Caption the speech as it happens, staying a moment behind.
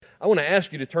I want to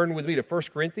ask you to turn with me to 1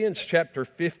 Corinthians chapter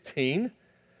 15.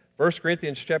 1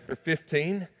 Corinthians chapter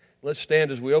 15. Let's stand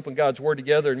as we open God's Word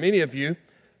together. And many of you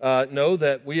know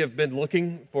that we have been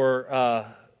looking for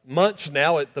months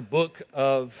now at the book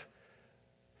of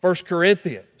 1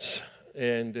 Corinthians.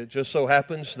 And it just so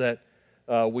happens that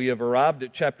we have arrived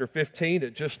at chapter 15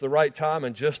 at just the right time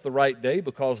and just the right day,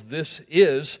 because this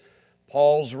is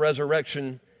Paul's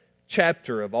resurrection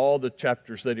chapter of all the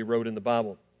chapters that he wrote in the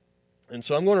Bible. And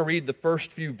so I'm going to read the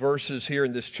first few verses here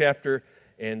in this chapter,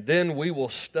 and then we will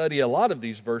study a lot of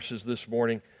these verses this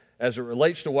morning as it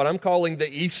relates to what I'm calling the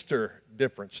Easter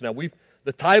difference. Now,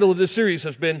 the title of this series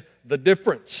has been The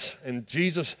Difference, and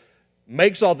Jesus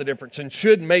makes all the difference and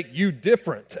should make you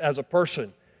different as a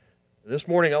person. This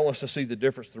morning I want us to see the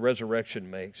difference the resurrection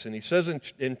makes. And he says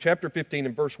in chapter 15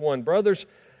 and verse 1, "Brothers,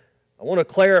 I want to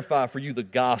clarify for you the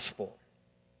gospel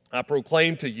I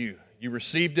proclaimed to you. You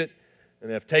received it and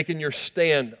have taken your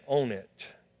stand on it.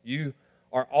 You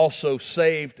are also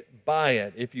saved by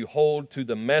it if you hold to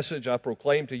the message I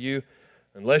proclaimed to you,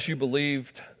 unless you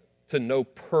believed to no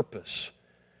purpose.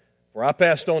 For I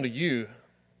passed on to you,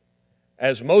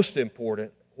 as most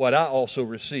important, what I also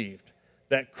received,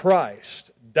 that Christ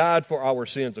died for our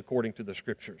sins according to the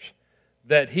Scriptures,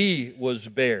 that He was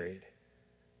buried,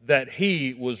 that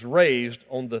He was raised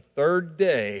on the third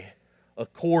day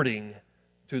according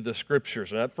to the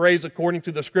Scriptures." And that phrase, according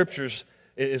to the Scriptures,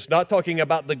 is not talking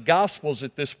about the Gospels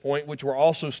at this point, which were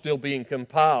also still being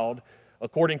compiled.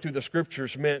 According to the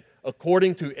Scriptures meant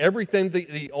according to everything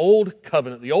the Old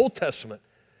Covenant, the Old Testament,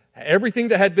 everything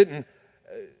that had been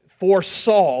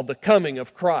foresaw the coming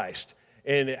of Christ.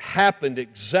 And it happened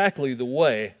exactly the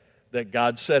way that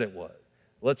God said it would.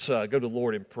 Let's go to the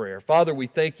Lord in prayer. Father, we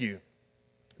thank you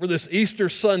for this Easter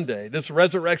Sunday, this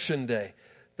resurrection day.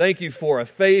 Thank you for a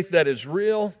faith that is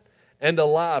real and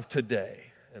alive today.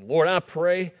 And Lord, I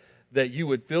pray that you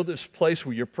would fill this place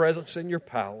with your presence and your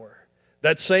power.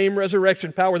 That same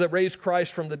resurrection power that raised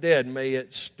Christ from the dead, may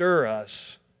it stir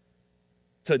us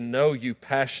to know you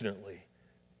passionately,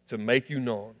 to make you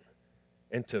known,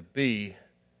 and to be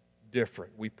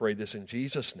different. We pray this in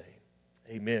Jesus' name.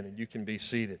 Amen. And you can be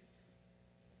seated.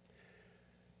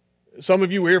 Some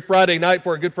of you were here Friday night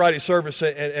for a Good Friday service,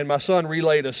 and my son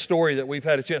relayed a story that we've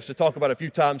had a chance to talk about a few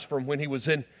times from when he was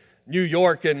in New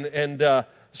York, and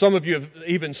some of you have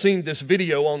even seen this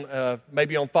video on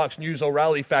maybe on Fox News,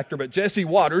 O'Reilly Factor, but Jesse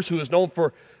Waters, who is known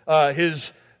for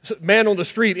his Man on the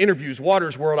Street interviews,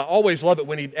 Waters World. I always love it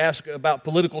when he'd ask about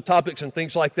political topics and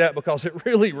things like that, because it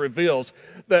really reveals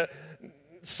that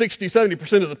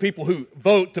 60-70% of the people who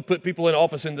vote to put people in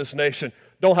office in this nation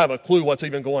don't have a clue what's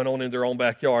even going on in their own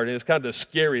backyard. And it's kind of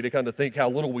scary to kind of think how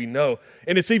little we know.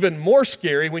 And it's even more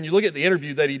scary when you look at the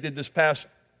interview that he did this past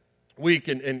week,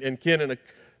 and Ken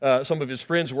and some of his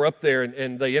friends were up there,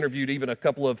 and they interviewed even a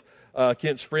couple of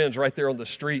Kent's friends right there on the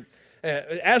street,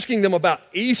 asking them about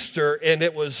Easter, and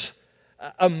it was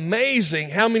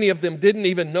amazing how many of them didn't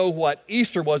even know what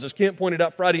Easter was. As Kent pointed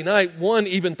out Friday night, one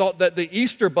even thought that the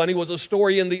Easter bunny was a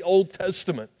story in the Old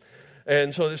Testament.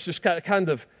 And so this just kind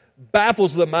of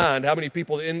baffles the mind how many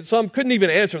people, and some couldn't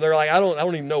even answer. They're like, I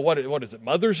don't even know what is it,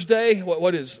 Mother's Day?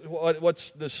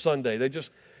 What's this Sunday? They just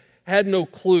had no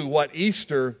clue what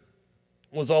Easter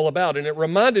was all about. And it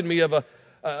reminded me of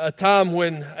a time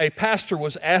when a pastor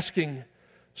was asking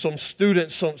some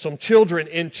students, some children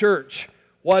in church,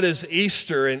 what is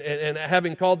Easter? And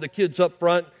having called the kids up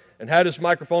front and had his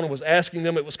microphone and was asking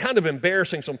them, it was kind of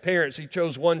embarrassing some parents. He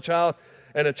chose one child,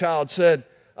 and a child said,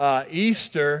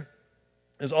 Easter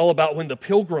is all about when the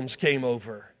pilgrims came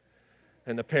over.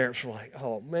 And the parents were like,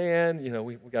 oh man,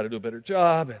 we got to do a better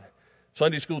job. And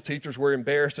Sunday school teachers were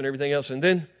embarrassed and everything else. And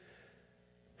then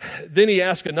he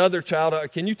asked another child,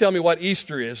 can you tell me what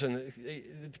Easter is? And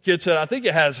the kid said, I think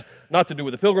it has not to do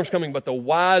with the pilgrims coming, but the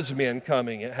wise men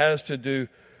coming. It has to do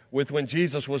with when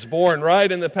Jesus was born,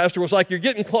 right? And the pastor was like, you're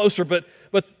getting closer, but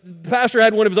the pastor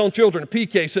had one of his own children, a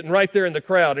PK, sitting right there in the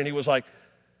crowd, and he was like,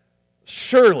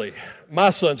 surely my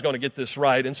son's going to get this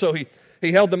right. And so he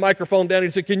held the microphone down and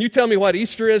he said, can you tell me what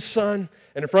Easter is, son?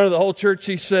 And in front of the whole church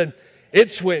he said,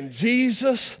 it's when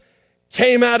Jesus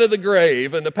came out of the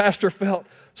grave. And the pastor felt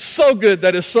so good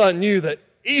that his son knew that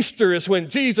Easter is when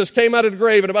Jesus came out of the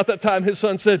grave. And about that time his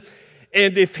son said,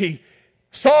 and if he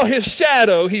saw his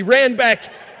shadow, he ran back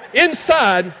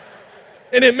inside,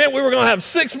 and it meant we were going to have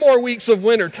 6 more weeks of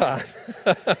winter time.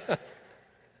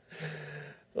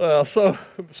 Well, so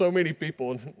many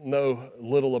people know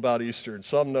little about Easter, and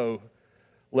some know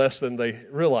less than they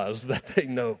realize that they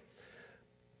know.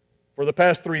 For the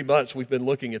past 3 months, we've been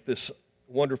looking at this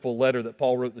wonderful letter that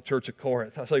Paul wrote to the church of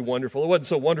Corinth. I say wonderful. It wasn't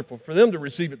so wonderful for them to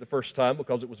receive it the first time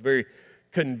because it was very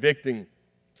convicting.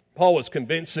 Paul was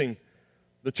convincing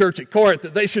the church at Corinth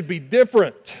that they should be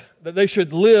different, that they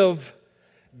should live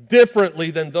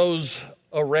differently than those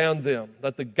around them,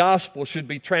 that the gospel should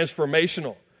be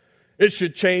transformational. It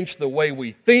should change the way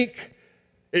we think.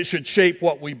 It should shape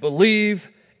what we believe.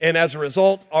 And as a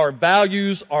result, our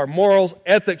values, our morals,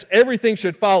 ethics, everything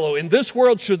should follow. And this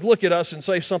world should look at us and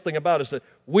say something about us, that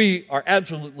we are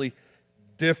absolutely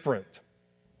different.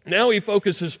 Now he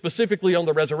focuses specifically on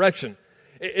the resurrection.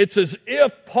 It's as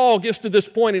if Paul gets to this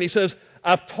point and he says,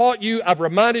 I've taught you, I've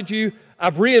reminded you,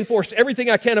 I've reinforced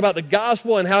everything I can about the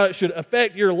gospel and how it should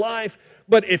affect your life.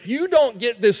 But if you don't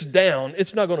get this down,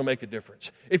 it's not going to make a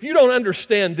difference. If you don't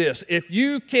understand this, if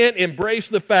you can't embrace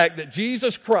the fact that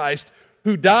Jesus Christ,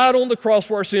 who died on the cross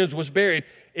for our sins, was buried,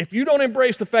 if you don't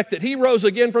embrace the fact that He rose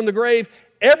again from the grave,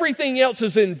 everything else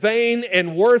is in vain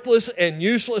and worthless and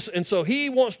useless. And so he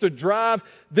wants to drive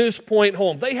this point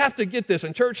home. They have to get this.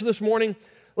 In church this morning,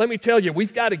 let me tell you,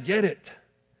 we've got to get it.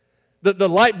 The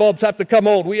light bulbs have to come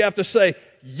on. We have to say,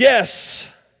 yes,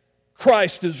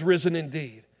 Christ is risen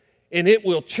indeed. And it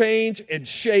will change and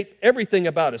shape everything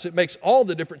about us. It makes all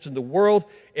the difference in the world,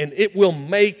 and it will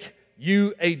make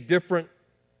you a different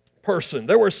person.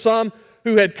 There were some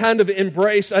who had kind of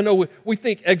embraced, I know we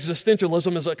think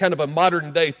existentialism is a kind of a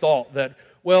modern day thought that,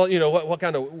 well, you know, what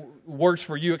kind of works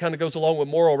for you, it kind of goes along with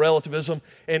moral relativism.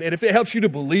 And if it helps you to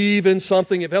believe in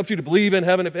something, if it helps you to believe in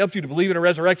heaven, if it helps you to believe in a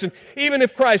resurrection, even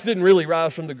if Christ didn't really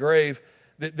rise from the grave,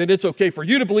 then it's okay for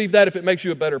you to believe that if it makes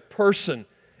you a better person.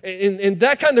 And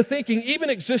that kind of thinking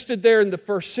even existed there in the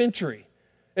first century.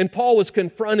 And Paul was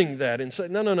confronting that and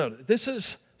said, no, this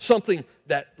is something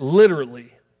that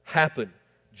literally happened.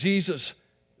 Jesus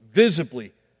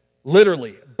visibly,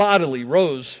 literally, bodily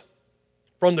rose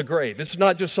from the grave. It's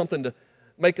not just something to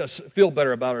make us feel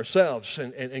better about ourselves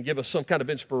and give us some kind of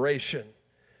inspiration.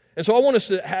 And so I want us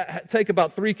to take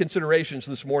about 3 considerations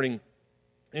this morning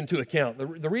into account.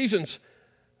 The reasons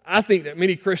I think that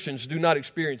many Christians do not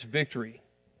experience victory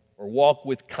or walk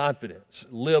with confidence,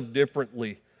 live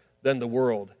differently than the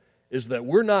world, is that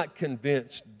we're not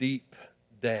convinced deep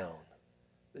down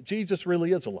that Jesus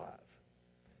really is alive.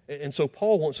 And so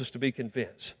Paul wants us to be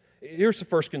convinced. Here's the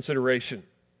first consideration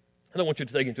I don't want you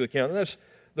to take into account, and that's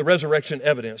the resurrection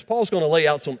evidence. Paul's going to lay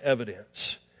out some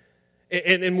evidence.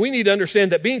 And we need to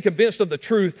understand that being convinced of the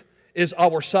truth is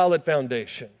our solid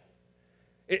foundation.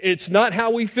 It's not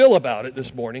how we feel about it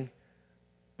this morning,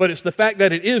 but it's the fact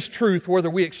that it is truth whether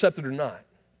we accept it or not.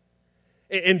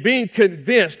 And being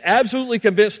convinced, absolutely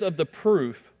convinced of the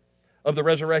proof of the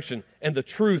resurrection and the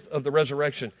truth of the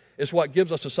resurrection is what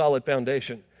gives us a solid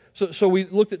foundation. So we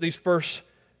looked at these first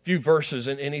few verses,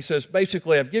 and he says,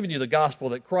 basically, I've given you the gospel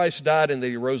that Christ died and that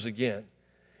He rose again.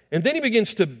 And then he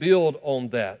begins to build on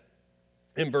that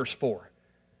in verse 4.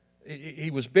 He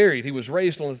was buried. He was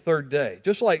raised on the 3rd day,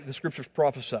 just like the Scriptures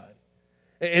prophesied.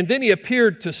 And then He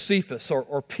appeared to Cephas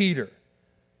or Peter.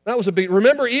 That was a big...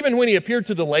 Remember, even when He appeared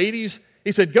to the ladies,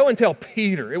 He said, go and tell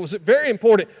Peter. It was very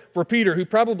important for Peter, who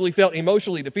probably felt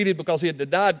emotionally defeated because he had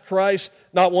denied Christ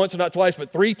not once, not twice,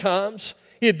 but 3 times.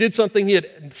 He had did something he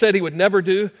had said he would never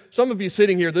do. Some of you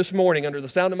sitting here this morning under the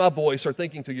sound of my voice are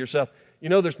thinking to yourself, you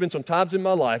know, there's been some times in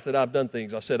my life that I've done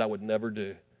things I said I would never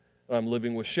do. I'm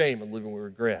living with shame. I'm living with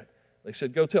regret. They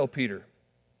said, go tell Peter.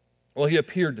 Well, He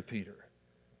appeared to Peter.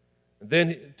 And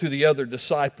then to the other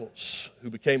disciples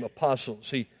who became apostles.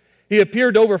 He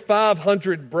appeared to over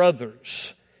 500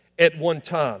 brothers at one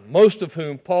time, most of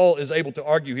whom Paul is able to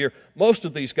argue here. Most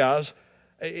of these guys,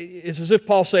 it's as if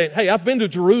Paul's saying, hey, I've been to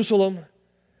Jerusalem.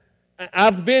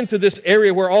 I've been to this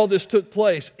area where all this took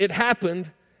place. It happened,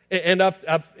 and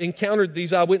I've encountered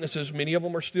these eyewitnesses. Many of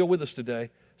them are still with us today.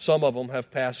 Some of them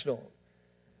have passed on.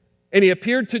 And He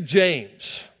appeared to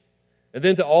James, and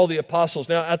then to all the apostles.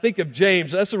 Now, I think of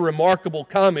James, that's a remarkable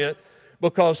comment,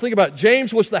 because think about it,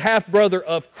 James was the half-brother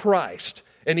of Christ,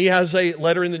 and he has a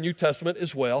letter in the New Testament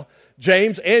as well.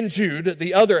 James and Jude,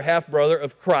 the other half-brother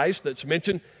of Christ that's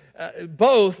mentioned,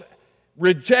 both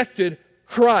rejected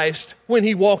Christ when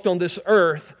He walked on this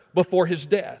earth before His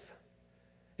death.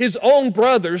 His own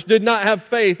brothers did not have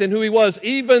faith in who He was,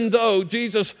 even though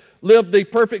Jesus lived the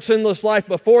perfect sinless life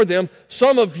before them.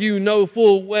 Some of you know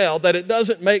full well that it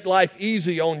doesn't make life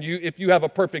easy on you if you have a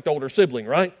perfect older sibling,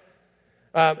 right?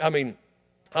 I mean,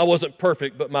 I wasn't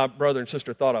perfect, but my brother and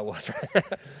sister thought I was.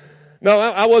 No,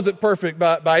 I wasn't perfect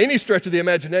by any stretch of the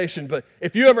imagination, but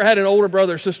if you ever had an older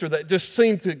brother or sister that just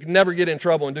seemed to never get in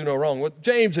trouble and do no wrong, well,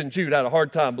 James and Jude had a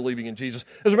hard time believing in Jesus.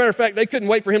 As a matter of fact, they couldn't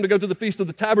wait for Him to go to the Feast of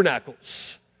the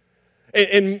Tabernacles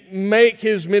and make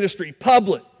His ministry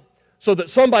public so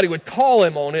that somebody would call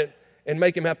him on it and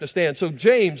make him have to stand. So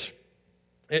James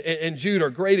and Jude are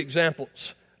great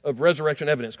examples of resurrection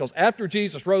evidence, because after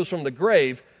Jesus rose from the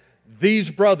grave, these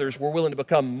brothers were willing to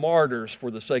become martyrs for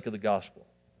the sake of the gospel.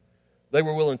 They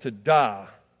were willing to die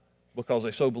because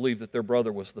they so believed that their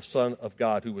brother was the Son of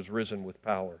God who was risen with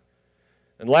power.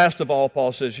 And last of all,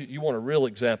 Paul says, you want a real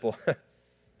example?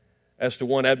 As to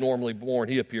one abnormally born,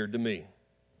 he appeared to me.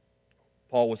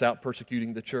 Paul was out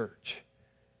persecuting the church.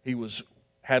 He was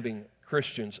having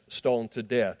Christians stoned to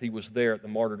death. He was there at the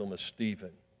martyrdom of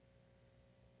Stephen.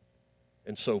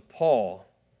 And so Paul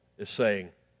is saying,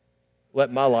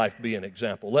 let my life be an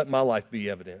example. Let my life be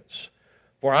evidence.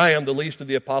 For I am the least of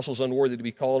the apostles, unworthy to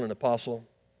be called an apostle,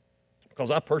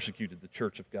 because I persecuted the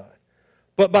church of God.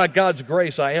 But by God's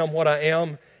grace I am what I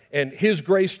am, and His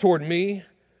grace toward me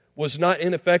was not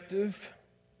ineffective.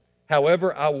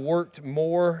 However, I worked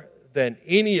more than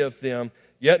any of them,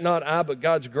 yet not I, but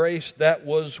God's grace that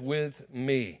was with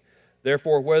me.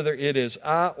 Therefore, whether it is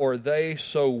I or they,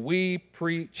 so we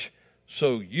preach,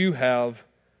 so you have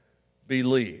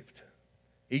believed.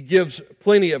 He gives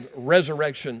plenty of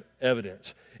resurrection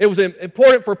evidence. It was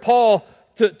important for Paul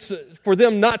for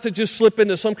them not to just slip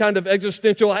into some kind of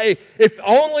existential, hey, if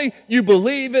only you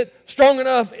believe it strong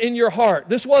enough in your heart.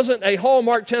 This wasn't a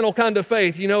Hallmark Channel kind of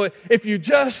faith. You know, if you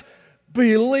just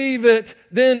believe it,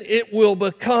 then it will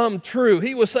become true.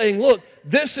 He was saying, look,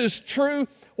 this is true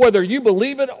whether you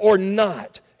believe it or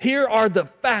not. Here are the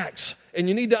facts, and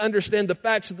you need to understand the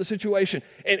facts of the situation.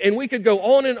 And we could go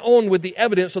on and on with the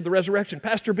evidence of the resurrection.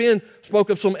 Pastor Ben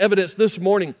spoke of some evidence this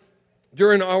morning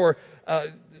during our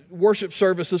worship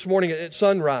service this morning at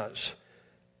sunrise.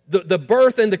 The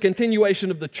birth and the continuation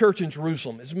of the church in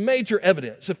Jerusalem is major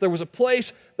evidence. If there was a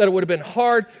place that it would have been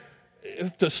hard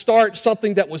to start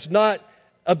something that was not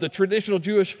of the traditional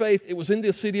Jewish faith, it was in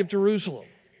the city of Jerusalem.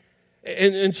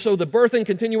 And so the birth and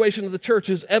continuation of the church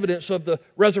is evidence of the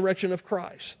resurrection of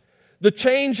Christ. The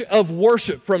change of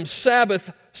worship from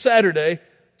Sabbath, Saturday,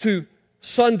 to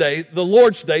Sunday, the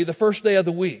Lord's Day, the first day of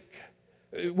the week.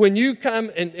 When you come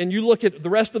and you look at the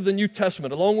rest of the New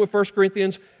Testament, along with 1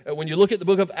 Corinthians, when you look at the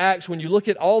book of Acts, when you look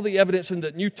at all the evidence in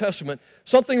the New Testament,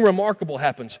 something remarkable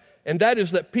happens. And that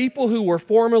is that people who were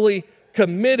formerly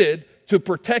committed to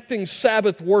protecting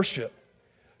Sabbath worship,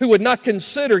 who would not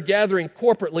consider gathering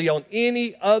corporately on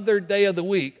any other day of the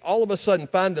week, all of a sudden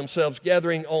find themselves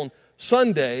gathering on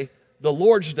Sunday, the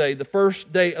Lord's Day, the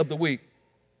first day of the week.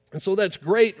 And so that's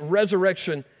great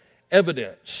resurrection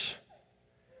evidence.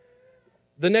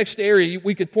 The next area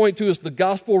we could point to is the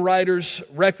gospel writers'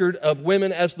 record of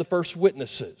women as the first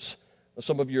witnesses. Now,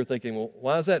 some of you are thinking, well,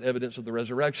 why is that evidence of the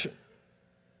resurrection?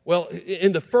 Well,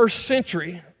 in the first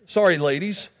century, sorry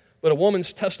ladies, but a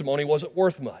woman's testimony wasn't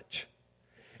worth much.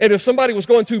 And if somebody was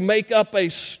going to make up a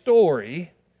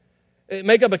story,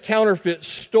 make up a counterfeit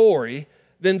story,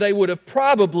 then they would have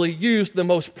probably used the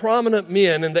most prominent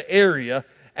men in the area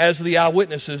as the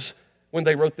eyewitnesses when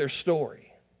they wrote their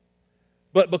story.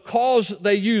 But because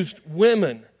they used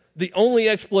women, the only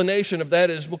explanation of that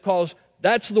is because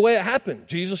that's the way it happened.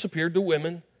 Jesus appeared to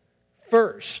women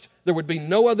first. There would be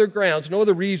no other grounds, no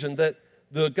other reason that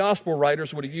the gospel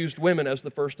writers would have used women as the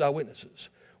first eyewitnesses.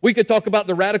 We could talk about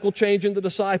the radical change in the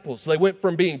disciples. They went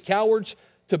from being cowards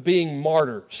to being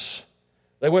martyrs.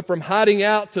 They went from hiding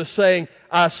out to saying,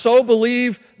 I so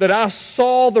believe that I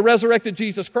saw the resurrected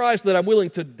Jesus Christ that I'm willing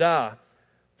to die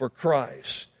for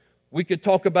Christ. We could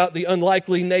talk about the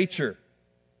unlikely nature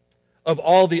of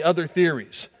all the other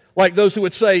theories. Like those who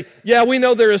would say, yeah, we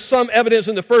know there is some evidence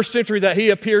in the first century that he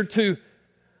appeared to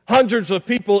hundreds of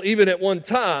people even at one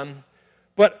time,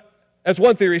 but as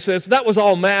one theory says, that was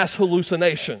all mass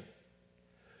hallucination.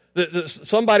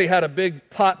 Somebody had a big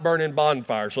pot-burning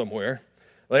bonfire somewhere.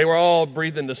 They were all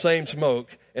breathing the same smoke,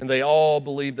 and they all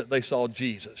believed that they saw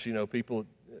Jesus. You know, people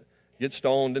get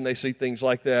stoned and they see things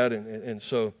like that, and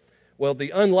so, well,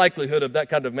 the unlikelihood of that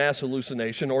kind of mass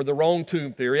hallucination or the wrong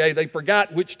tomb theory, hey, they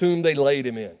forgot which tomb they laid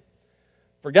him in,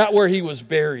 forgot where he was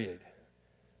buried.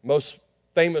 Most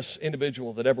famous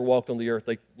individual that ever walked on the earth,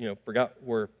 they forgot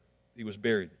where he was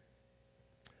buried.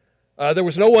 There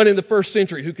was no one in the first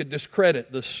century who could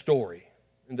discredit the story.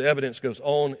 And the evidence goes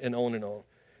on and on and on.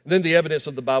 And then the evidence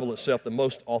of the Bible itself, the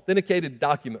most authenticated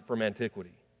document from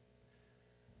antiquity.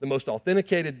 The most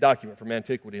authenticated document from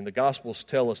antiquity. And the Gospels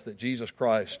tell us that Jesus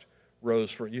Christ rose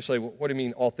for it. You say, well, what do you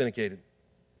mean authenticated?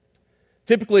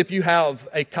 Typically, if you have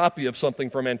a copy of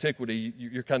something from antiquity,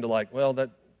 you're kind of like, well,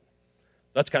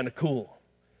 that's kind of cool.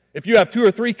 If you have 2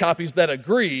 or 3 copies that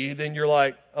agree, then you're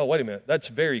like, oh, wait a minute, that's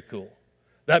very cool.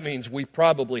 That means we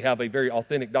probably have a very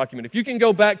authentic document. If you can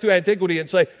go back to antiquity and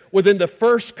say, within the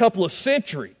first couple of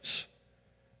centuries,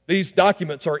 these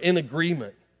documents are in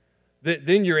agreement,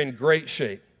 then you're in great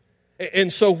shape.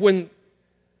 And so when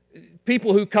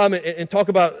people who come and talk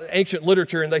about ancient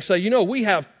literature and they say, we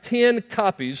have 10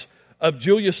 copies of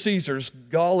Julius Caesar's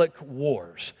Gallic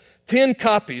Wars. 10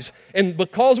 copies. And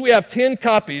because we have 10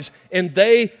 copies and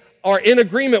they are in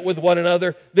agreement with one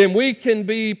another, then we can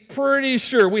be pretty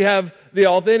sure we have the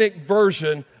authentic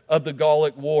version of the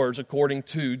Gallic Wars according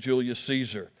to Julius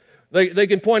Caesar. They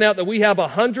can point out that we have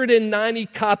 190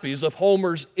 copies of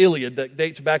Homer's Iliad that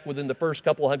dates back within the first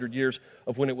couple hundred years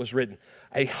of when it was written.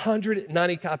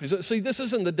 190 copies. See, this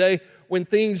isn't the day when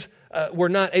things were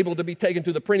not able to be taken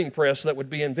to the printing press that would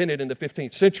be invented in the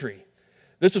 15th century.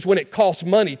 This is when it cost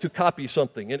money to copy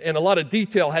something, and a lot of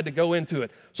detail had to go into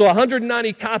it. So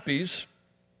 190 copies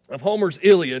of Homer's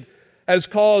Iliad has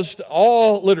caused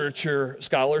all literature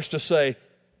scholars to say,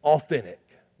 authentic.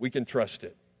 We can trust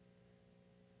it.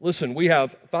 Listen, we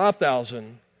have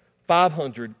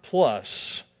 5,500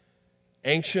 plus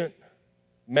ancient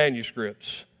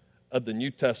manuscripts of the New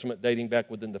Testament dating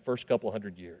back within the first couple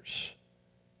hundred years.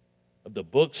 Of the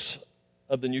books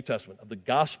of the New Testament, of the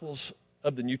Gospels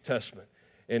of the New Testament.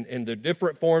 And the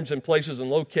different forms and places and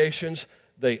locations,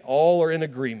 they all are in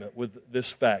agreement with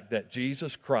this fact that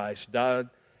Jesus Christ died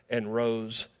and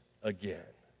rose again.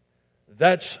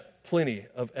 That's plenty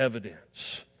of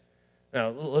evidence. Now,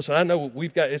 listen, I know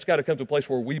it's got to come to a place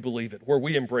where we believe it, where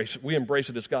we embrace it. We embrace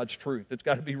it as God's truth. It's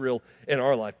got to be real in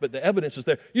our life. But the evidence is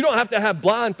there. You don't have to have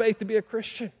blind faith to be a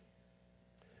Christian.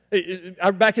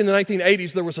 Back in the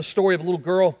 1980s, there was a story of a little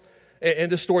girl, and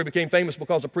this story became famous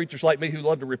because of preachers like me who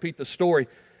love to repeat the story.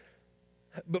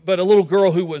 But a little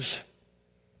girl who was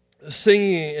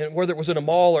singing, and whether it was in a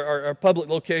mall or a public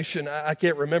location, I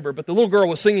can't remember, but the little girl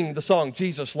was singing the song,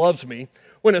 Jesus Loves Me,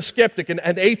 when a skeptic, an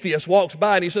atheist, walks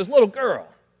by and he says, little girl,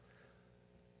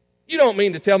 you don't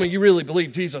mean to tell me you really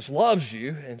believe Jesus loves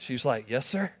you? And she's like, yes,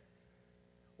 sir.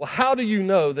 Well, how do you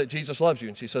know that Jesus loves you?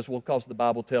 And she says, well, because the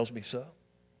Bible tells me so.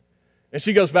 And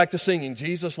she goes back to singing,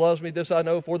 Jesus loves me, this I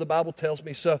know, for the Bible tells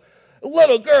me so.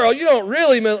 Little girl, you don't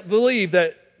really believe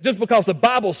that just because the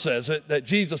Bible says it, that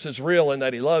Jesus is real and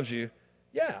that He loves you.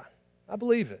 Yeah, I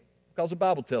believe it, because the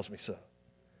Bible tells me so.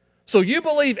 So you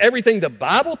believe everything the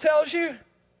Bible tells you?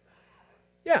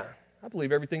 Yeah, I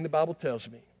believe everything the Bible tells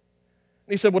me. And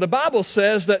he said, well, the Bible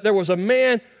says that there was a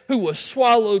man who was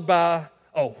swallowed by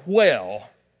a whale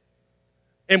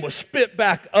and was spit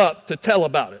back up to tell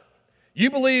about it.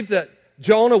 You believe that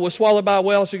Jonah was swallowed by a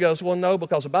whale? She goes, well, no,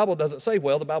 because the Bible doesn't say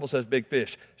whale. The Bible says big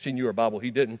fish. She knew her Bible.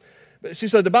 He didn't. But she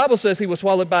said the Bible says he was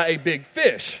swallowed by a big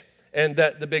fish and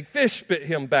that the big fish spit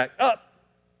him back up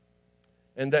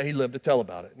and that he lived to tell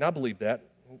about it. And I believe that.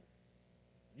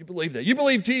 You believe that. You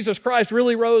believe Jesus Christ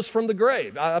really rose from the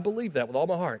grave. I believe that with all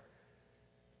my heart.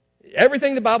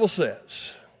 Everything the Bible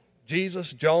says,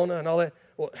 Jesus, Jonah, and all that.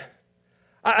 Well,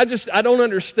 I don't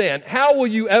understand. How will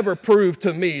you ever prove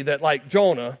to me that, like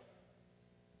Jonah,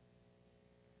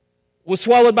 was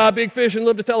swallowed by a big fish and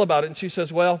lived to tell about it? And she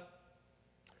says, well,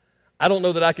 I don't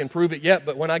know that I can prove it yet,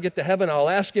 but when I get to heaven, I'll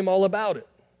ask Him all about it.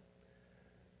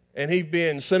 And he,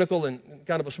 being cynical and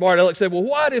kind of a smart aleck, said, well,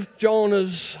 what if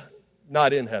Jonah's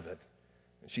not in heaven?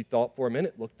 And she thought for a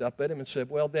minute, looked up at him and said,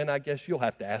 well, then I guess you'll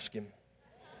have to ask him.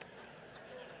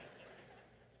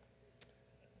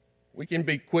 We can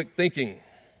be quick thinking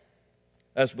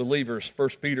as believers. 1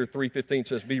 Peter 3:15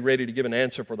 says, be ready to give an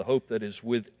answer for the hope that is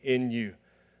within you.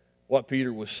 What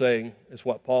Peter was saying is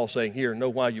what Paul's saying here. Know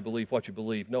why you believe what you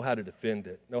believe. Know how to defend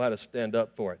it. Know how to stand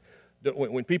up for it.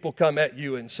 When people come at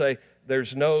you and say,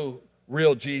 there's no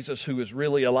real Jesus who is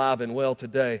really alive and well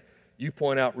today, you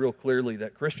point out real clearly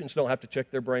that Christians don't have to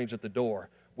check their brains at the door.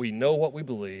 We know what we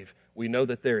believe. We know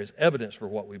that there is evidence for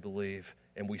what we believe,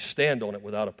 and we stand on it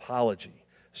without apology.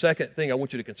 Second thing I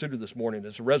want you to consider this morning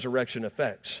is resurrection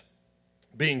effects.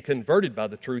 Being converted by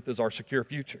the truth is our secure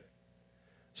future.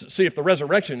 See, if the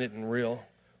resurrection isn't real,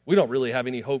 we don't really have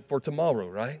any hope for tomorrow,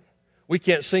 right? We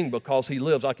can't sing because He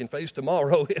lives, I can face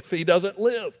tomorrow if He doesn't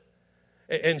live.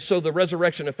 And so the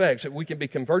resurrection effects, that we can be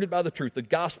converted by the truth. The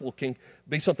gospel can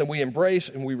be something we embrace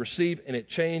and we receive, and it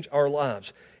change our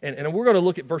lives. And we're going to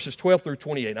look at verses 12 through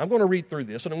 28. I'm going to read through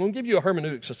this, and I'm going to give you a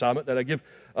hermeneutics assignment that I give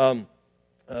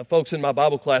folks in my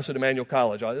Bible class at Emmanuel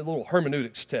College, a little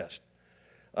hermeneutics test.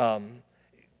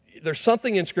 There's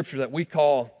something in Scripture that we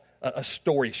call a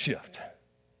story shift.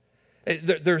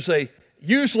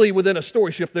 Usually within a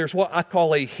story shift, there's what I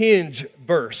call a hinge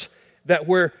verse, that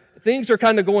where things are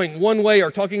kind of going one way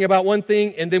or talking about one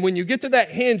thing, and then when you get to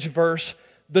that hinge verse,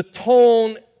 the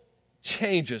tone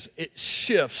changes. It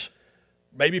shifts,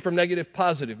 maybe from negative to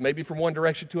positive, maybe from one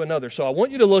direction to another. So I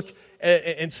want you to look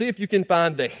and see if you can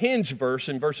find the hinge verse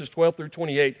in verses 12 through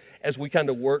 28 as we kind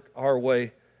of work our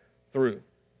way through.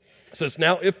 It says,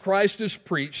 "Now if Christ is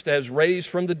preached as raised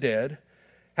from the dead,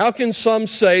 how can some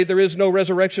say there is no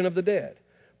resurrection of the dead?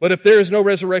 But if there is no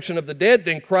resurrection of the dead,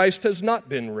 then Christ has not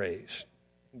been raised."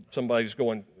 Somebody's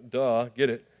going, duh, get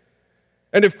it.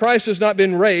 "And if Christ has not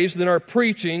been raised, then our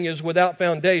preaching is without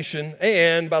foundation,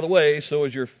 and, by the way, so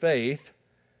is your faith.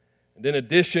 And in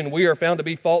addition, we are found to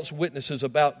be false witnesses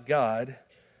about God,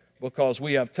 because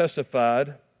we have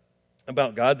testified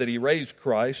about God that He raised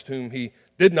Christ, whom He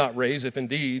did not raise, if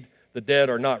indeed the dead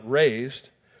are not raised.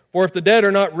 For if the dead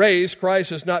are not raised, Christ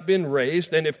has not been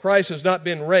raised. And if Christ has not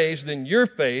been raised, then your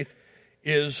faith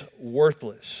is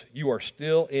worthless. You are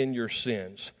still in your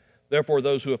sins. Therefore,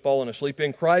 those who have fallen asleep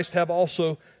in Christ have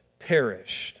also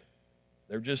perished."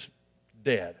 They're just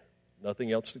dead.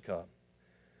 Nothing else to come.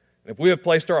 "And if we have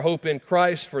placed our hope in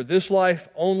Christ for this life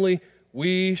only,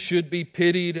 we should be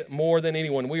pitied more than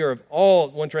anyone. We are of all,"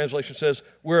 one translation says,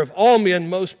 "we're of all men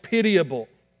most pitiable.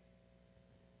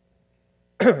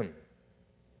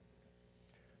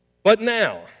 But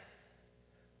now,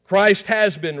 Christ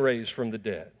has been raised from the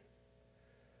dead,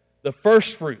 the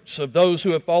firstfruits of those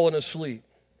who have fallen asleep.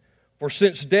 For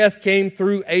since death came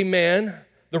through a man,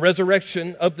 the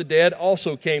resurrection of the dead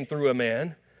also came through a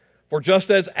man. For just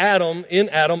as in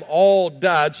Adam all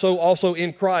died, so also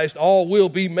in Christ all will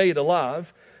be made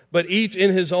alive, but each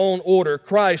in his own order.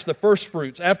 Christ the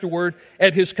firstfruits, afterward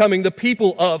at His coming the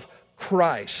people of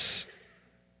Christ.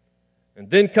 And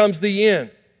then comes the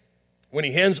end, when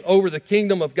He hands over the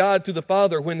kingdom of God to the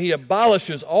Father, when He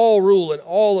abolishes all rule and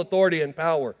all authority and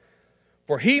power.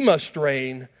 For He must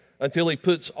reign until He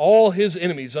puts all His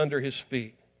enemies under His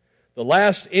feet. The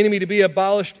last enemy to be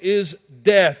abolished is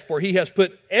death, for He has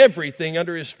put everything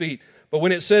under His feet. But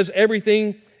when it says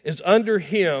everything is under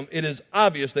Him, it is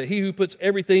obvious that He who puts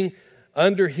everything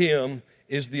under Him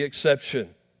is the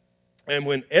exception. And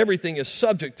when everything is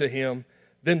subject to Him,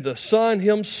 then the Son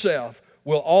Himself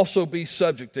will also be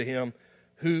subject to Him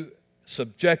who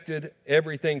subjected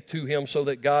everything to Him, so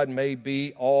that God may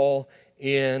be all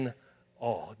in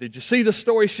all." Did you see the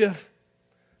story shift?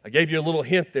 I gave you a little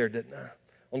hint there, didn't I?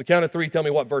 On the count of three, tell me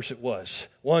what verse it was.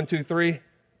 1, 2, 3.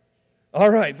 All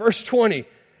right, verse 20.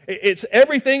 It's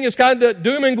everything is kind of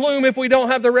doom and gloom if we don't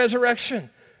have the resurrection.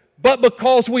 But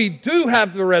because we do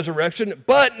have the resurrection,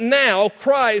 but now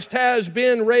Christ has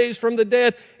been raised from the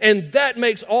dead, and that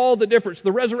makes all the difference.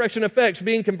 The resurrection effects,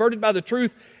 being converted by the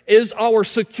truth, is our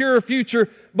secure future,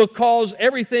 because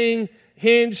everything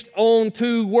hinged on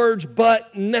two words,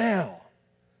 but now.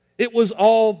 It was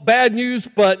all bad news,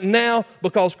 but now,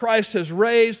 because Christ has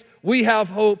raised, we have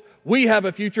hope, we have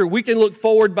a future. We can look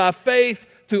forward by faith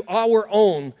to our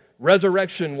own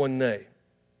resurrection one day.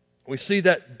 We see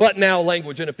that "but now"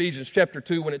 language in Ephesians chapter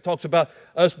 2 when it talks about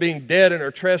us being dead in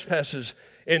our trespasses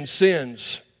and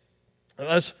sins,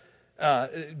 us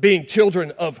being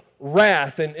children of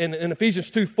wrath. And in Ephesians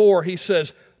 2:4 he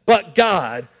says, "But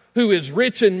God, who is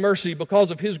rich in mercy because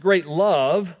of His great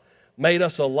love, made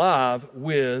us alive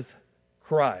with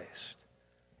Christ."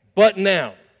 But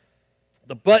now,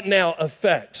 the but now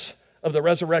effects of the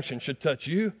resurrection should touch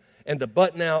you, and the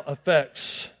but now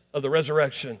effects of the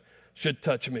resurrection should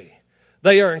touch me.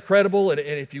 They are incredible, and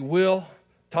if you will,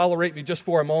 tolerate me just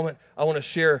for a moment. I want to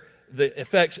share the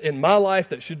effects in my life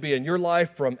that should be in your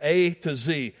life from A to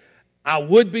Z. I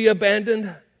would be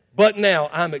abandoned, but now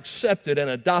I'm accepted and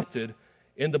adopted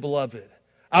in the Beloved.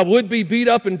 I would be beat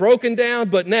up and broken down,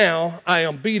 but now I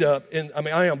am built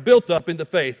up in the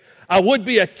faith. I would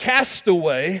be a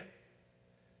castaway,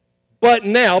 but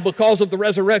now, because of the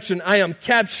resurrection, I am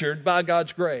captured by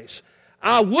God's grace.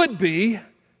 I would be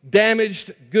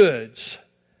damaged goods,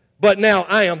 but now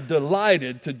I am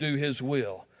delighted to do His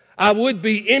will. I would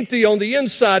be empty on the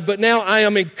inside, but now I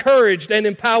am encouraged and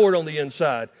empowered on the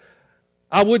inside.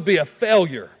 I would be a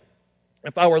failure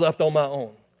if I were left on my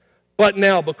own. But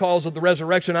now, because of the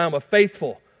resurrection, I am a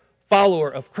faithful follower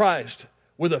of Christ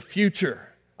with a future.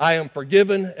 I am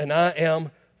forgiven and I am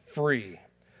free.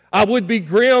 I would be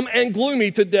grim and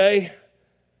gloomy today,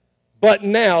 but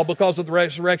now, because of the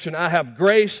resurrection, I have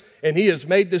grace, and He has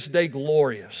made this day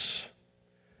glorious.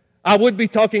 I would be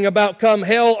talking about come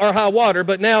hell or high water,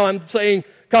 but now I'm saying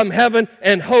come heaven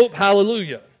and hope,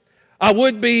 hallelujah. I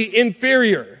would be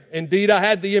inferior. Indeed, I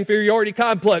had the inferiority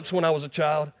complex when I was a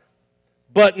child.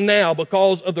 But now,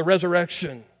 because of the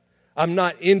resurrection, I'm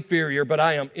not inferior, but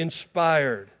I am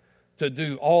inspired to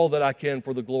do all that I can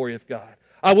for the glory of God.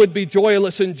 I would be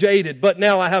joyless and jaded, but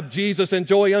now I have Jesus and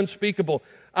joy unspeakable.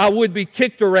 I would be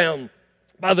kicked around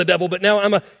by the devil, but now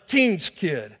I'm a king's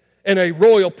kid. and a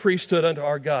royal priesthood unto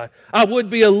our God. I would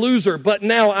be a loser, but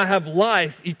now I have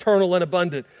life eternal and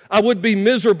abundant. I would be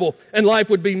miserable, and life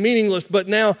would be meaningless, but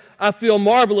now I feel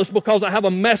marvelous because I have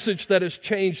a message that has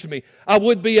changed me. I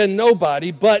would be a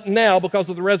nobody, but now, because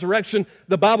of the resurrection,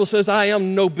 the Bible says I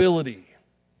am nobility.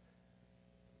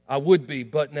 I would be,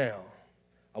 but now.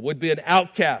 I would be an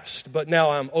outcast, but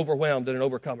now I'm overwhelmed and an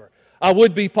overcomer. I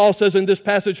would be, Paul says in this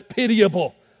passage,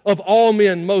 pitiable, of all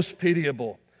men most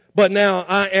pitiable. But now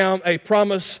I am a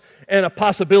promise and a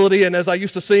possibility, and as I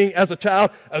used to sing as a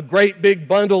child, a great big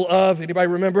bundle of, anybody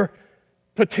remember?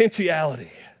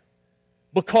 Potentiality,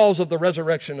 because of the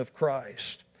resurrection of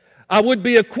Christ. I would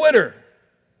be a quitter,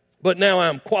 but now I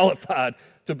am qualified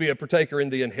to be a partaker in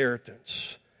the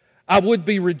inheritance. I would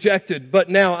be rejected, but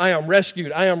now I am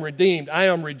rescued, I am redeemed, I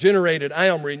am regenerated, I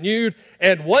am renewed,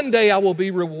 and one day I will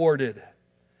be rewarded.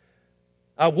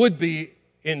 I would be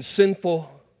in sinful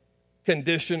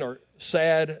condition or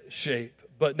sad shape,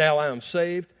 but now I am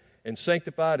saved and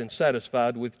sanctified and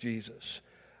satisfied with Jesus.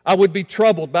 I would be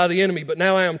troubled by the enemy, but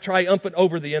now I am triumphant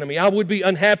over the enemy. I would be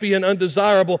unhappy and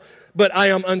undesirable, but I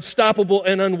am unstoppable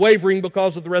and unwavering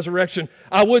because of the resurrection.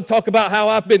 I would talk about how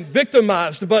I've been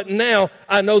victimized, but now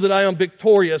I know that I am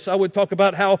victorious. I would talk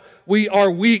about how we are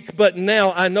weak, but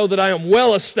now I know that I am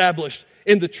well established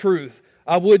in the truth.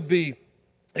 I would be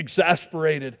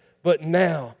exasperated, but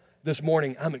now, this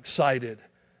morning, I'm excited.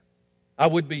 I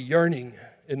would be yearning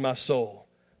in my soul,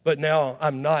 but now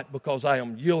I'm not, because I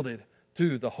am yielded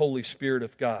to the Holy Spirit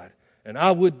of God. And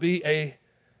I would be a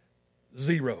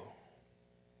zero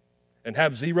and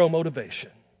have zero motivation.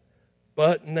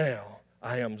 But now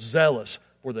I am zealous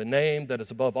for the name that is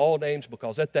above all names,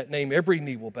 because at that name every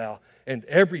knee will bow and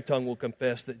every tongue will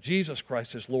confess that Jesus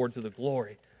Christ is Lord, to the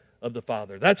glory of the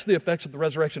Father. That's the effects of the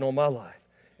resurrection on my life.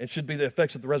 It should be the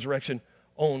effects of the resurrection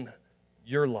on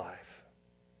your life.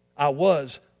 I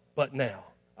was, but now.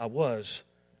 I was,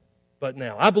 but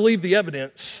now. I believe the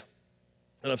evidence,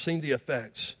 and I've seen the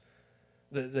effects.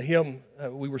 The hymn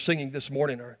we were singing this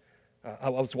morning, I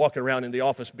was walking around in the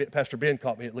office, Pastor Ben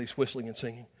caught me at least whistling and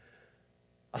singing.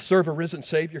 I serve a risen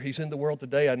Savior. He's in the world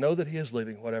today. I know that He is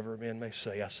living, whatever men may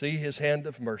say. I see His hand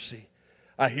of mercy.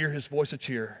 I hear His voice of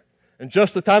cheer. And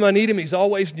just the time I need Him, He's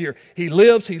always near. He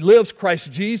lives.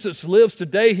 Christ Jesus lives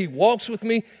today. He walks with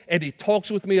me, and He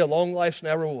talks with me along life's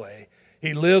narrow way.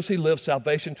 He lives,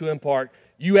 salvation to impart.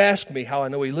 You ask me how I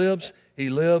know He lives. He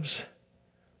lives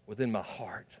within my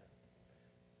heart.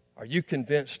 Are you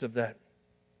convinced of that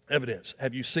evidence?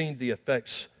 Have you seen the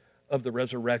effects of the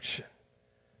resurrection?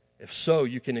 If so,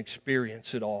 you can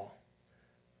experience it all.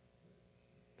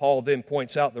 Paul then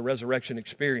points out the resurrection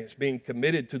experience, being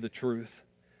committed to the truth.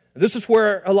 This is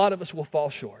where a lot of us will fall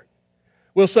short.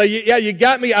 We'll say, yeah, you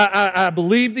got me. I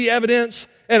believe the evidence,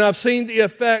 and I've seen the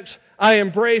effects. I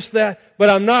embrace that, but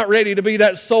I'm not ready to be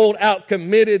that sold-out,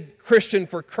 committed Christian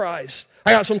for Christ.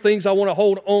 I got some things I want to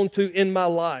hold on to in my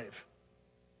life.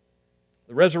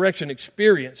 The resurrection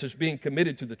experience is being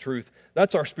committed to the truth.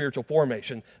 That's our spiritual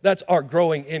formation. That's our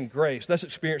growing in grace. That's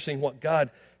experiencing what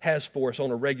God has for us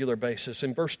on a regular basis.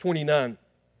 In verse 29,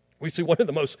 we see one of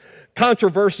the most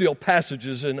controversial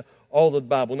passages in all of the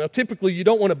Bible. Now, typically, you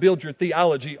don't want to build your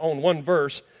theology on one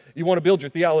verse. You want to build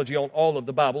your theology on all of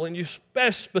the Bible. And you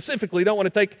specifically don't want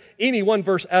to take any one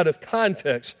verse out of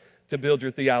context to build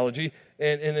your theology,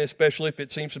 and especially if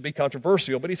it seems to be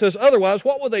controversial. But he says, otherwise,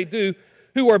 what will they do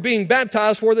who are being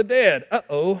baptized for the dead?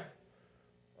 Uh-oh.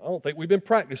 I don't think we've been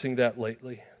practicing that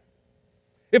lately.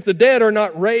 If the dead are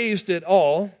not raised at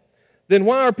all, then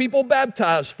why are people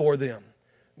baptized for them?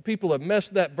 People have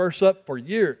messed that verse up for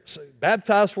years.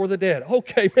 Baptized for the dead.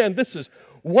 Okay, man, this is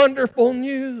wonderful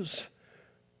news.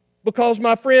 Because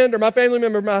my friend or my family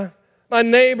member, my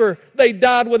neighbor, they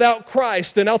died without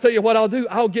Christ. And I'll tell you what I'll do.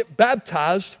 I'll get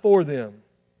baptized for them.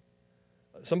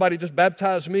 Somebody just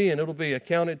baptize me and it'll be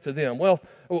accounted to them. Well,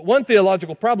 one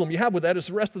theological problem you have with that is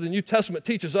the rest of the New Testament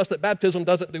teaches us that baptism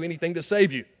doesn't do anything to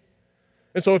save you.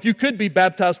 And so if you could be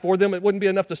baptized for them, it wouldn't be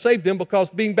enough to save them, because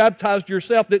being baptized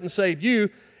yourself didn't save you.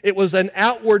 It was an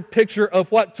outward picture of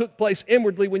what took place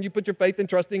inwardly when you put your faith and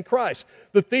trust in Christ.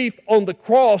 The thief on the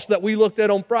cross that we looked at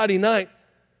on Friday night,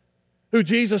 who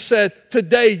Jesus said,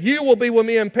 today you will be with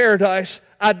me in paradise,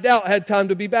 I doubt had time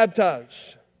to be baptized.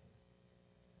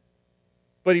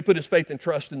 But he put his faith and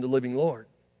trust in the living Lord.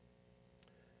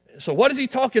 So what is he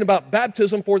talking about?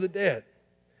 Baptism for the dead.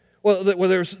 Well,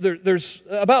 there's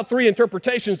about three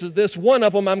interpretations of this. One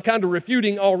of them I'm kind of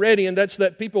refuting already, and that's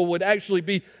that people would actually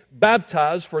be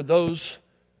baptized for those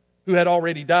who had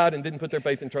already died and didn't put their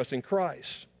faith and trust in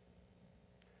Christ.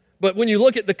 But when you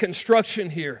look at the construction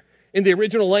here, in the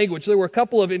original language, there were a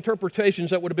couple of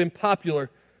interpretations that would have been popular.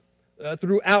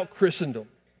 throughout Christendom.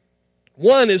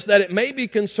 One is that it may be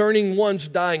concerning one's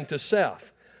dying to self.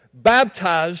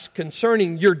 Baptized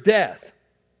concerning your death.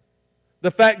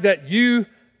 The fact that you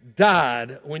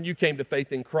died when you came to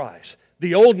faith in Christ.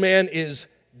 The old man is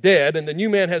dead and the new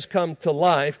man has come to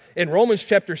life. In Romans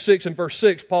chapter 6 and verse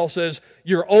 6, Paul says,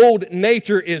 your old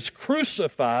nature is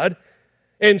crucified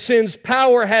and sin's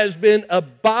power has been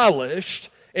abolished.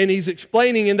 And he's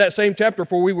explaining in that same chapter,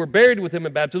 for we were buried with him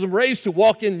in baptism, raised to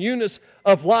walk in newness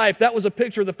of life. That was a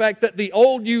picture of the fact that the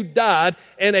old you died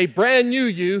and a brand new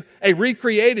you, a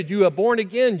recreated you, a born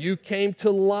again you came to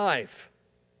life.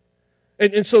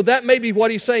 And so that may be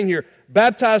what he's saying here.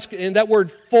 Baptized, and that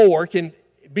word for can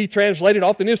be translated,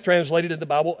 often is translated in the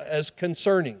Bible as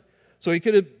concerning. So he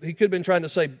could have been trying to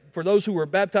say, for those who were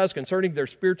baptized concerning their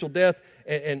spiritual death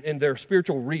and their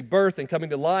spiritual rebirth and coming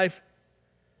to life.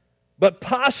 But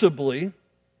possibly,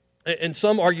 and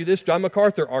some argue this, John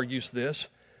MacArthur argues this,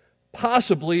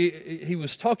 possibly he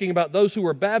was talking about those who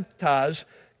were baptized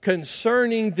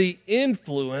concerning the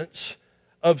influence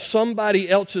of somebody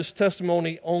else's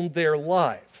testimony on their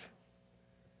life.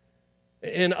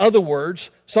 In other words,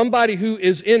 somebody who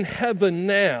is in heaven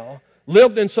now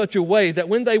lived in such a way that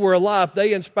when they were alive,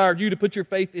 they inspired you to put your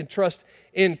faith and trust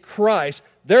in Christ.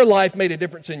 Their life made a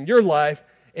difference in your life.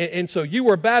 And so you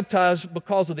were baptized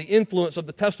because of the influence of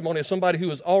the testimony of somebody who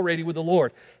is already with the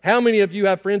Lord. How many of you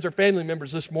have friends or family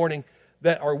members this morning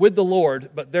that are with the Lord,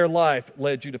 but their life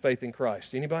led you to faith in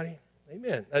Christ? Anybody?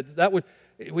 Amen.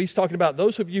 He's talking about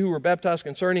those of you who were baptized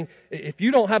concerning, if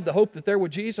you don't have the hope that they're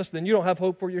with Jesus, then you don't have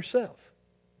hope for yourself.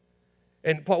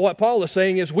 And what Paul is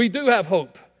saying is we do have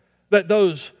hope that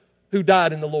those who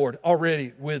died in the Lord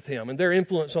already with Him, and their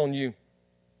influence on you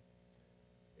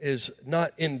is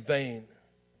not in vain.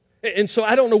 And so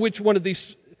I don't know which one of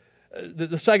these,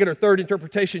 the second or third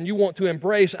interpretation you want to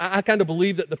embrace. I kind of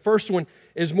believe that the first one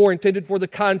is more intended for the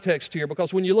context here,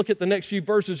 because when you look at the next few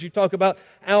verses, you talk about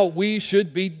how we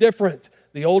should be different.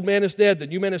 The old man is dead, the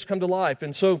new man has come to life.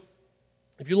 And so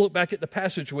if you look back at the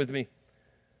passage with me,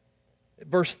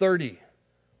 verse 30,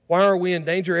 why are we in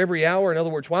danger every hour? In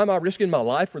other words, why am I risking my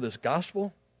life for this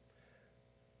gospel?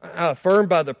 I affirm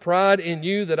by the pride in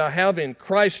you that I have in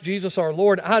Christ Jesus our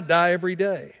Lord, I die every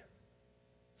day.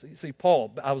 So you see,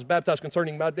 Paul, I was baptized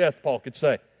concerning my death, Paul could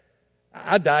say.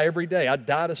 I die every day. I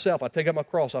die to self. I take up my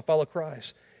cross. I follow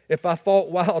Christ. If I fought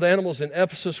wild animals in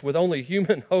Ephesus with only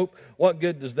human hope, what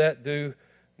good does that do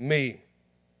me?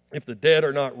 If the dead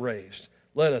are not raised,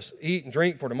 let us eat and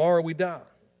drink, for tomorrow we die.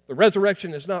 The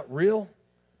resurrection is not real.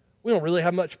 We don't really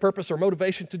have much purpose or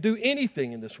motivation to do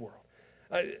anything in this world.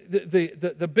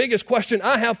 The biggest question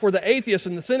I have for the atheist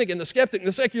and the cynic and the skeptic and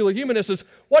the secular humanist is,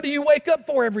 what do you wake up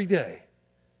for every day?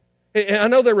 And I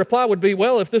know their reply would be,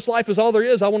 well, if this life is all there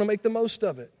is, I want to make the most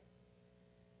of it.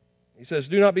 He says,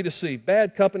 do not be deceived.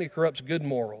 Bad company corrupts good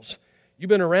morals. You've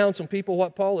been around some people,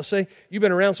 what Paul is saying, you've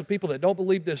been around some people that don't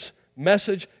believe this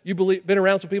message. You've been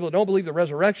around some people that don't believe the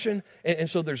resurrection. And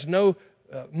so there's no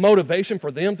motivation for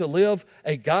them to live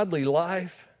a godly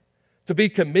life, to be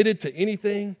committed to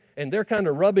anything. And they're kind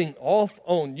of rubbing off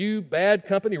on you, bad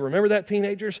company. Remember that,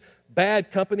 teenagers?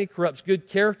 Bad company corrupts good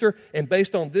character. And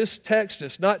based on this text,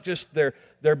 it's not just their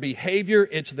behavior,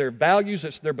 it's their values,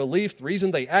 it's their beliefs. The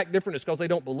reason they act different is because they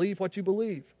don't believe what you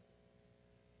believe.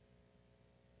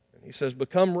 And he says,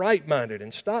 become right-minded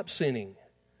and stop sinning,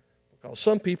 because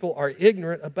some people are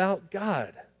ignorant about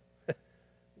God.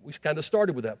 We kind of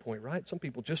started with that point, right? Some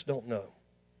people just don't know.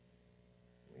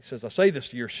 He says, I say this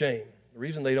to your shame. The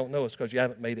reason they don't know is because you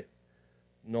haven't made it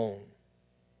known.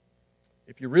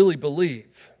 If you really believe,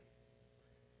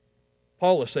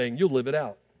 Paul is saying, you'll live it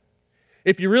out.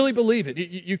 If you really believe it,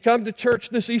 you come to church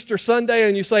this Easter Sunday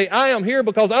and you say, I am here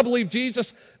because I believe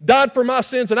Jesus died for my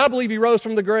sins and I believe He rose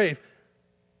from the grave.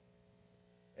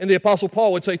 And the Apostle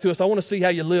Paul would say to us, I want to see how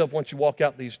you live once you walk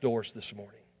out these doors this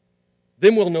morning.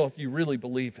 Then we'll know if you really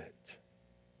believe it.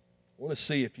 I want to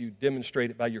see if you demonstrate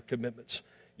it by your commitments,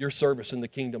 your service in the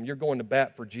kingdom. You're going to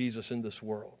bat for Jesus in this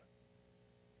world.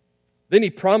 Then he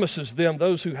promises them,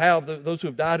 those who have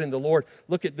died in the Lord.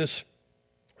 Look at this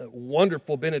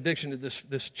wonderful benediction to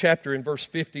this chapter in verse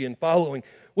 50 and following.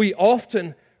 We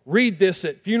often read this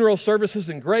at funeral services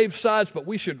and gravesides, but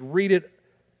we should read it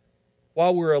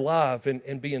while we're alive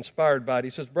and be inspired by it. He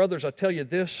says, brothers, I tell you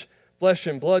this, flesh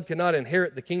and blood cannot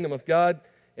inherit the kingdom of God,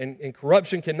 and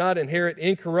corruption cannot inherit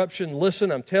incorruption.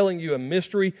 Listen, I'm telling you a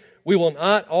mystery. We will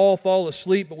not all fall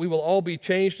asleep, but we will all be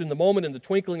changed in the moment, in the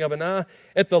twinkling of an eye.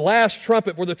 At the last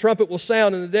trumpet, where the trumpet will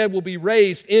sound, and the dead will be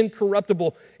raised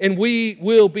incorruptible, and we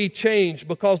will be changed,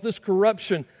 because this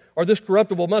corruption or this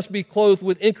corruptible must be clothed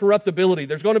with incorruptibility.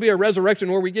 There's going to be a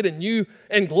resurrection where we get a new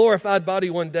and glorified body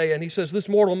one day. And he says this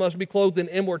mortal must be clothed in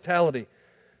immortality.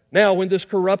 Now, when this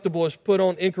corruptible is put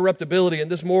on incorruptibility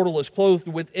and this mortal is clothed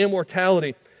with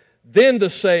immortality, then the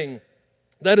saying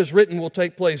that is written will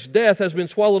take place. Death has been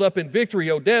swallowed up in victory.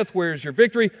 O death, where is your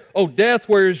victory? O death,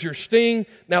 where is your sting?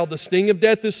 Now the sting of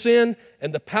death is sin,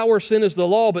 and the power of sin is the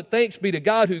law. But thanks be to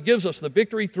God who gives us the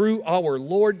victory through our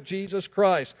Lord Jesus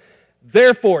Christ.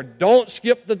 Therefore, don't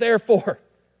skip the therefore.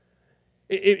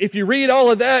 If you read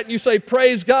all of that, you say,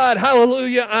 praise God,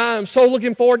 hallelujah, I'm so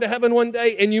looking forward to heaven one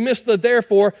day, and you miss the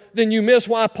therefore, then you miss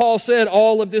why Paul said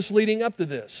all of this leading up to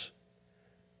this.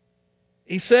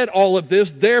 He said all of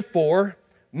this, therefore,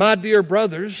 my dear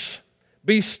brothers,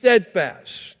 be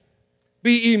steadfast,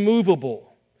 be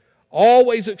immovable,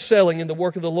 always excelling in the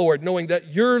work of the Lord, knowing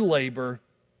that your labor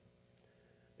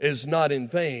is not in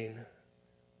vain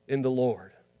in the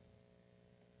Lord.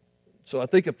 So I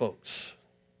think of folks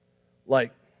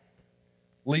like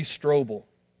Lee Strobel,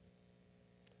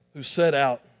 who set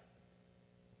out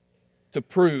to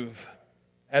prove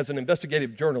as an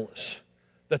investigative journalist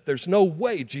that there's no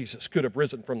way Jesus could have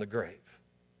risen from the grave.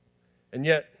 And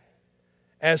yet,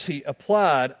 as he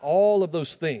applied all of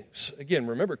those things, again,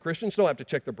 remember, Christians don't have to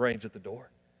check their brains at the door.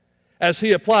 As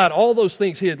he applied all those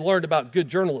things he had learned about good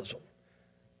journalism,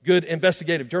 good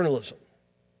investigative journalism,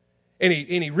 and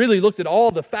he really looked at all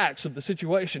the facts of the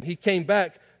situation, he came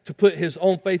back to put his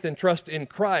own faith and trust in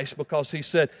Christ, because he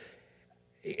said,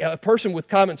 a person with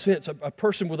common sense, a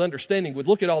person with understanding would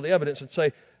look at all the evidence and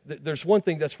say, there's one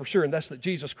thing that's for sure, and that's that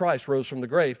Jesus Christ rose from the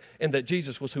grave, and that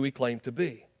Jesus was who he claimed to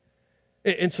be.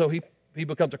 And so he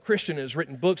becomes a Christian and has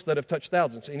written books that have touched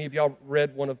thousands. Any of y'all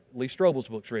read one of Lee Strobel's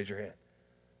books? Raise your hand.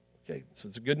 Okay, so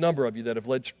it's a good number of you that have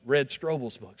read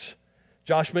Strobel's books.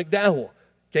 Josh McDowell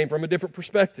came from a different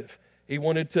perspective. He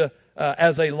wanted to,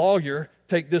 as a lawyer,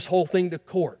 take this whole thing to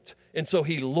court. And so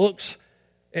he looks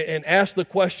and asks the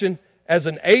question, as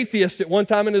an atheist at one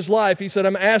time in his life, he said,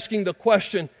 I'm asking the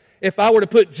question, if I were to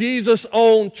put Jesus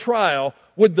on trial,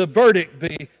 would the verdict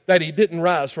be that he didn't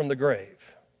rise from the grave?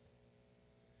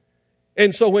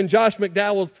 And so when Josh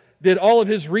McDowell did all of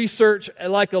his research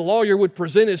like a lawyer would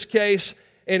present his case,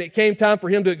 and it came time for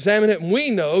him to examine it, and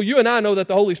we know, you and I know, that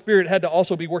the Holy Spirit had to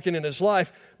also be working in his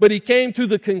life, but he came to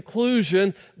the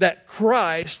conclusion that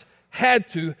Christ had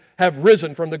to have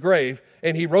risen from the grave,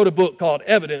 and he wrote a book called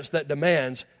Evidence That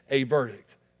Demands a Verdict.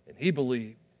 And he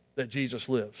believed that Jesus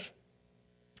lives.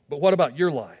 But what about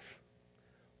your life?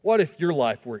 What if your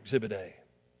life were Exhibit A? You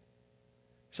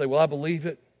say, well, I believe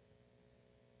it.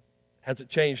 Has it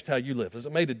changed how you live? Has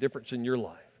it made a difference in your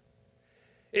life?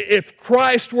 If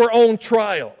Christ were on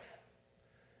trial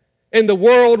and the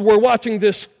world were watching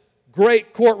this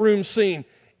great courtroom scene,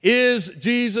 is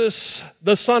Jesus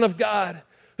the Son of God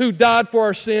who died for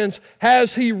our sins?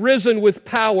 Has He risen with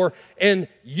power, and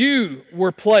you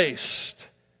were placed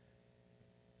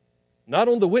not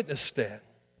on the witness stand,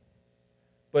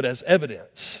 but as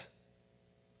evidence?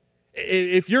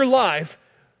 If your life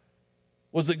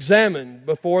was examined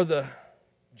before the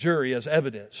jury as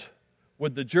evidence,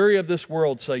 would the jury of this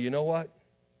world say, you know what?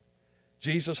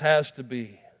 Jesus has to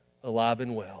be alive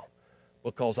and well,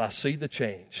 because I see the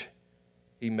change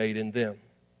He made in them.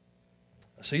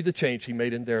 I see the change He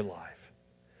made in their life.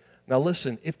 Now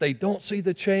listen, if they don't see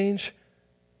the change,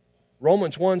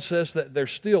 Romans 1 says that they're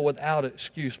still without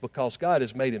excuse, because God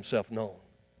has made Himself known.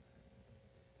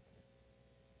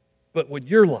 But would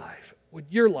your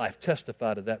life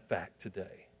testify to that fact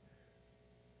today?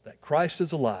 That Christ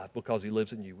is alive because He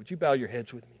lives in you. Would you bow your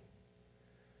heads with me?